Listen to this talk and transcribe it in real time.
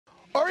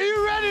Are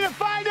you ready to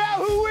find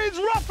out who wins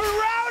Rough and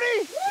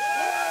Rowdy?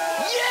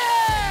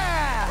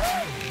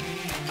 Yeah!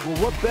 Well,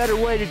 what better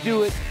way to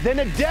do it than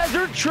a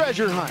desert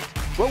treasure hunt?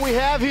 What we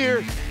have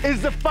here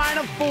is the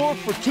final four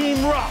for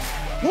Team Rough.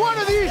 One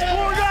of these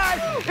four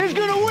guys is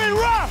gonna win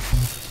Rough.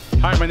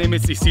 Hi, my name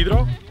is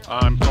Isidro.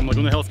 I'm from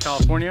Laguna Hills,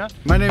 California.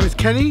 My name is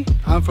Kenny.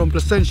 I'm from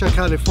Placentia,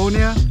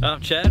 California.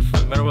 I'm Chad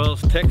from Meadow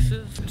Wells,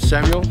 Texas.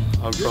 Samuel.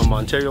 I'm from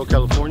Ontario,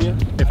 California.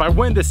 If I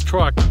win this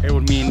truck, it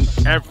would mean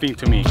everything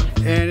to me.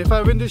 And if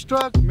I win this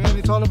truck, man,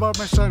 it's all about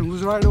my son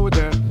who's right over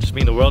there. Just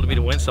mean the world to me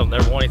to win something.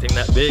 Never won anything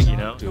that big, you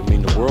know. It would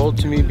mean the world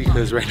to me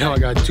because right now I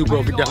got 2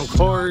 broken down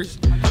cars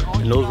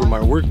and those were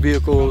my work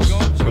vehicles.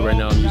 So right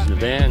now I'm using the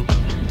van.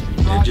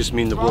 And it just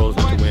means the world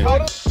to win.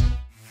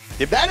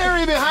 If that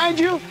area behind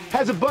you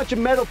has a bunch of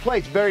metal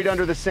plates buried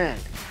under the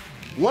sand,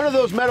 one of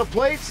those metal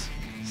plates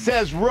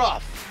says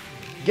Rough.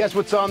 Guess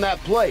what's on that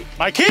plate?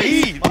 My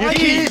keys! Your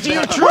keys to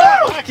your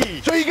truck!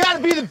 So you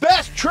gotta be the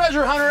best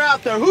treasure hunter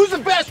out there. Who's the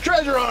best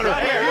treasure hunter?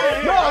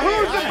 No,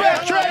 who's the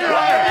best treasure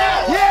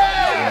hunter?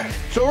 Yeah!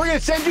 So we're gonna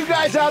send you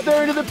guys out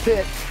there into the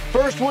pit.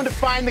 First one to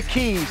find the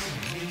keys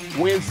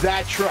wins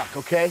that truck,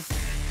 okay?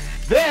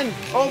 Then,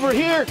 over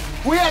here,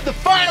 we have the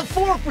final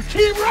four for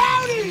Team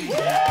Rowdy!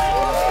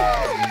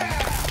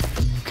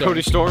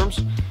 Cody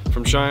Storms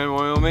from Cheyenne,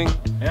 Wyoming.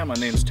 Yeah, my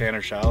name's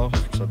Tanner Shallow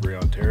from Sudbury,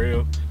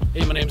 Ontario.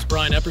 Hey, my name's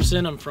Brian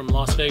Epperson. I'm from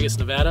Las Vegas,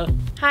 Nevada.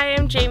 Hi,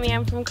 I'm Jamie.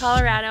 I'm from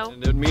Colorado.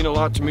 And it would mean a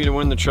lot to me to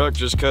win the truck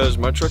just because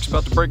my truck's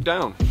about to break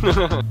down.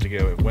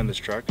 To win this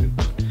truck, it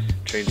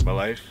changed my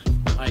life.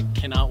 I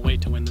cannot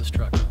wait to win this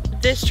truck.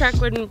 This truck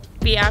would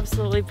be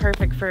absolutely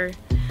perfect for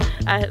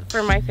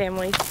my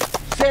family.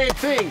 Same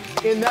thing.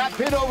 In that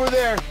pit over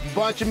there,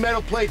 bunch of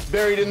metal plates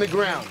buried in the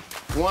ground.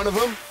 One of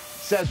them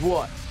says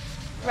what?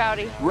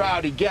 Rowdy.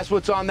 Rowdy. Guess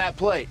what's on that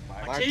plate?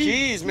 My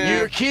keys, man.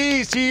 Your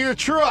keys to your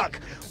truck.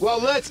 Well,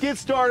 let's get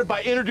started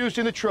by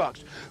introducing the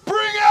trucks.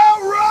 Bring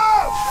out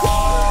Rough!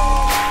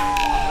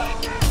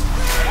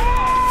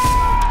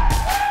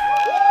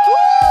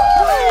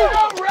 Bring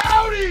out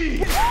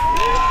Rowdy!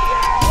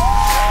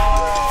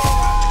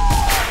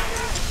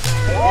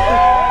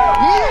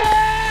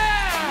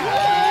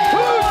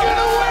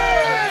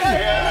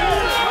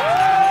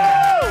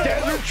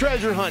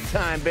 Treasure hunt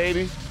time,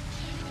 baby.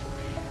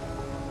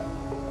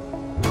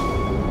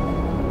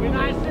 When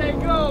I say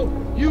go,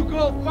 you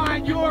go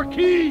find your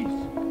keys.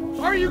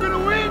 Are you gonna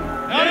win?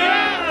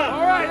 Yeah!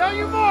 All right, on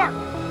your mark.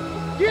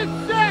 Get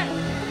set.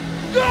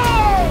 Go!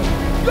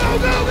 Go,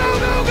 go, go,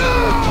 go, go!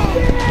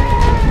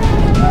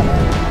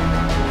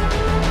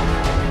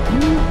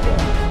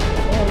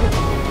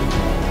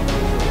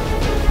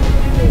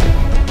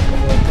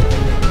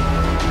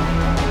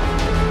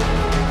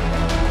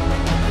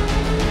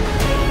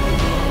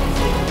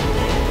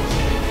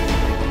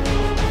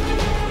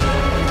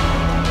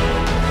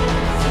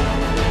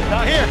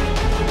 Not here.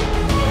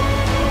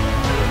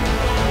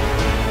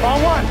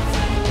 Wrong one.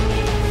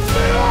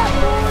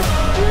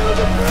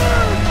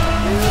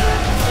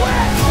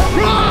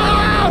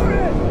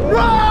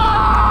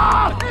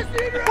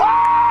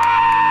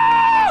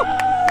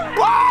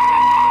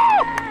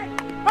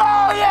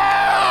 Oh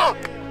yeah!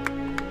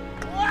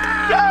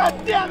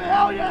 God damn it,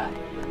 hell yeah!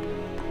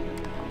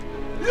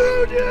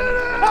 You did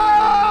it!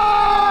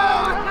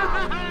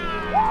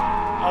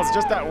 I was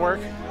just at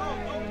work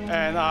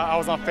and I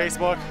was on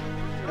Facebook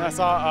and I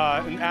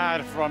saw an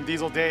ad from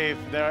Diesel Dave.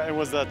 There it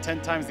was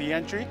 10 times the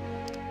entry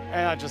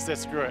and I just said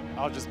screw it,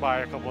 I'll just buy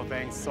a couple of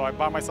things. So I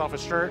bought myself a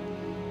shirt,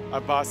 I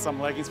bought some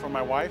leggings for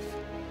my wife,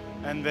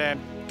 and then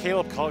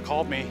Caleb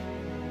called me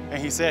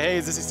and he said, hey,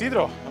 is this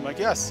Isidro? I'm like,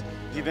 yes.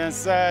 He then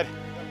said,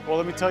 well,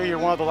 let me tell you, you're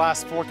one of the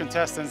last 4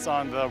 contestants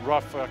on the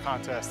Rough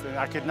contest, and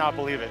I could not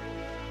believe it.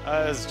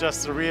 It's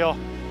just surreal.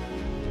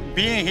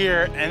 Being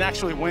here and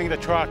actually winning the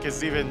truck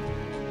is even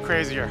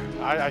crazier.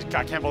 I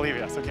can't believe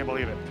it. I still can't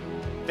believe it.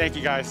 Thank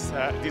you guys.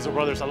 Diesel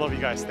Brothers, I love you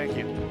guys. Thank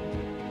you.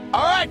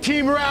 All right,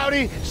 Team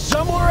Rowdy,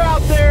 somewhere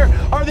out there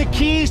are the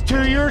keys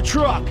to your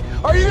truck.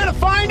 Are you gonna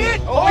find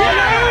it? Oh,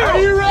 yeah! Are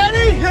you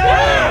ready?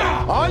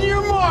 Yeah! On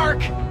your mark,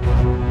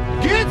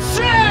 get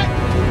set,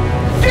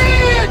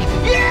 dig!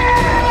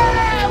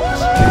 Yeah! Woo!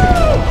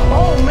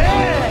 Oh,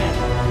 man!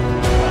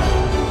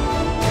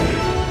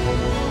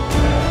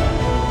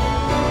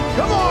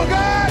 Come on,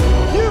 guys!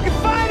 You can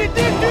find it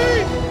this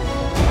deep!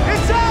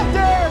 It's out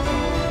there!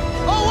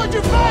 Oh, what'd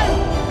you find?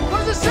 What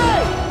does it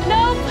say?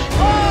 Nope.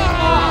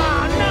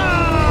 Oh, no!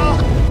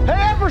 Hey,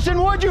 Epperson,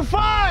 what'd you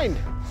find?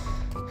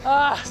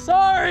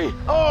 Sorry.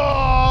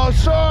 Oh,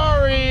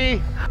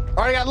 sorry.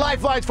 All right, I got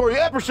lifelines for you.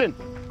 Epperson,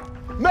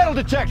 metal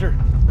detector.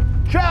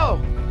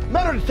 Shallow,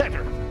 metal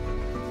detector.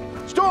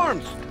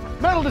 Storms,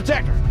 metal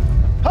detector.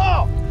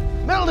 Hall,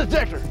 metal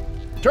detector.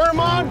 Turn them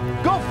on,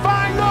 go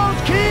find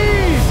those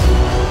keys.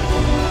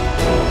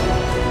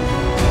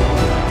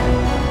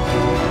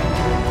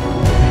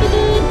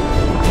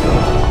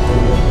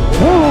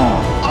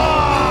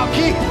 Oh,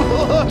 keep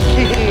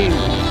looking.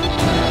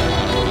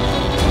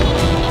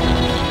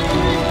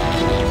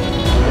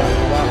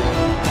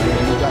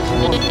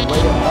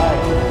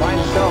 Find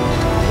yourself.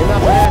 Get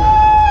up, man.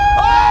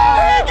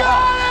 Oh,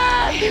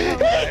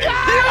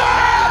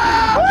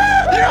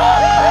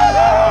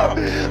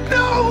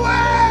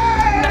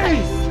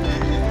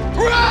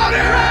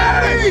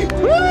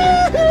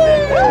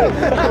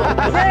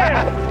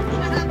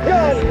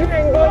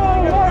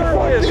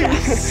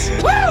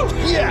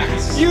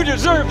 Yes! You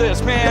deserve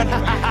this, man.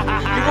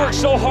 You worked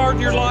so hard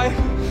in your life.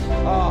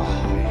 Oh,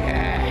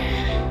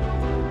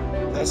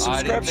 yeah. That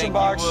subscription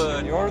box.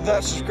 You ordered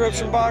that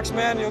subscription box,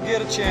 man, you'll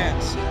get a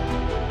chance.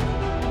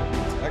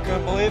 I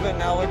couldn't believe it.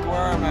 Now look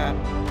where I'm at.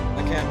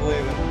 I can't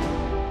believe it.